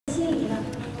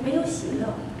没有喜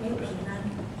乐，没有平安。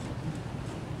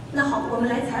那好，我们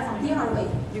来采访第二位。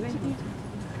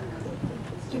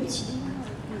对不起，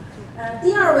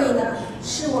第二位呢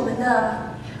是我们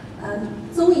的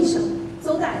邹医生，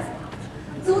邹大夫。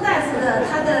邹大夫的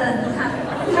你看，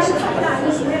他是台大医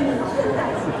学院的脑科大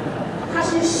夫，他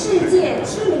是世界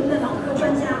知名的脑科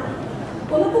专家。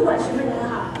我们不管什么人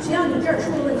哈，只要你这儿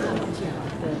出了问题，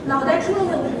脑袋出了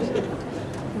问题，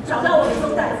找到我们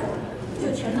邹大夫，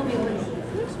就全都没有问题。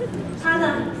他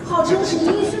呢，号称是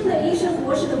医生的医生，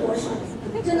博士的博士。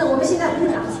真的，我们现在鼓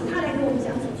掌，请他来给我们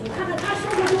讲几句，看看他生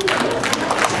活中有没有什么。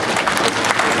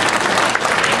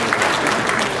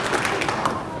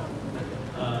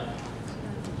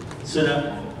是的，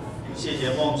谢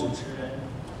谢孟主持人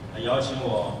邀请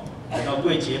我来到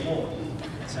贵节目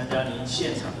参加您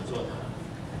现场的座谈，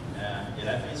也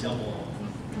来分享我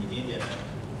一点点的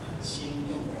心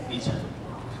路历程。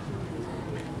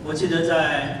我记得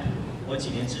在我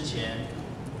几年之前，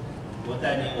我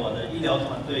带领我的医疗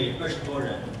团队20多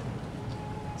人，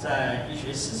在医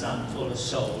学史上做了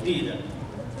首例的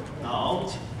脑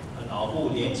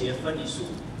部连结分离术，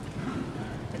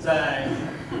在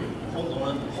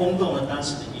轰动了当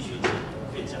时的医学界，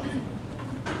可以讲。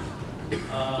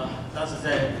当时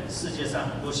在世界上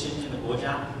很多先进的国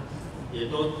家，也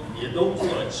都做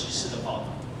了及时的报道。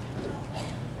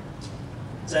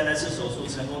在那次手术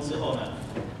成功之后呢，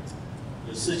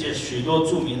有世界许多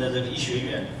著名的这个医学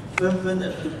院纷纷的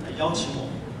来邀请我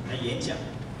来演讲，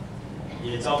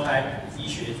也召开医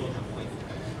学座谈会，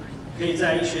可以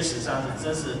在医学史上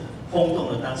真是轰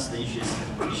动了当时的医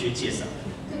学界上。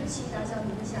对不起，打搅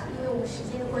您一下，因为我们时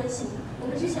间的关系，我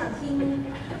们只想听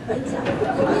演讲，有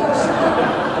没有什么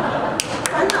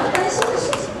烦恼担心的事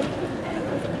情？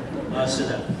是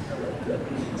的，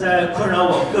在困扰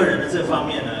我个人的这方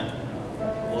面呢，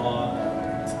我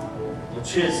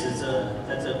确实在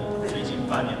这最近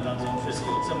8年当中，确实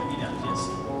有这么1、2件事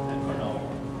来困扰我。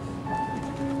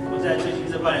我在最近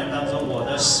这8年当中，我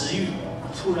的食欲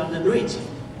突然的锐减，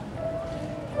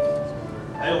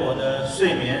还有我的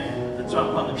睡眠的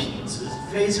状况的品质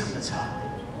非常的差，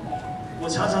我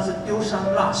常常是丢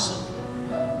三落四，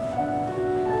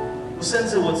甚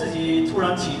至我自己突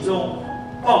然体重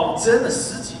暴增了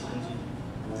10几公斤，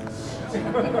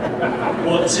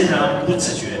我竟然不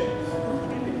自觉。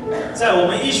在我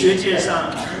们医学界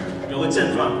上有个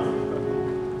症状，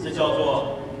这叫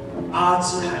做阿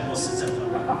兹海默氏症状。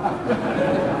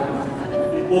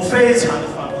我非常的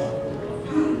惶恐，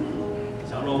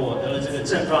假如我得了这个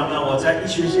症状，那我在医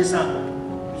学界上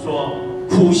所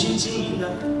苦心经营的，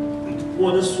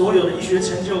我的所有的医学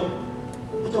成就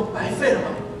不都白费了吗？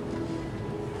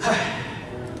唉。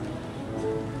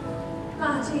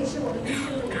这也是我们医学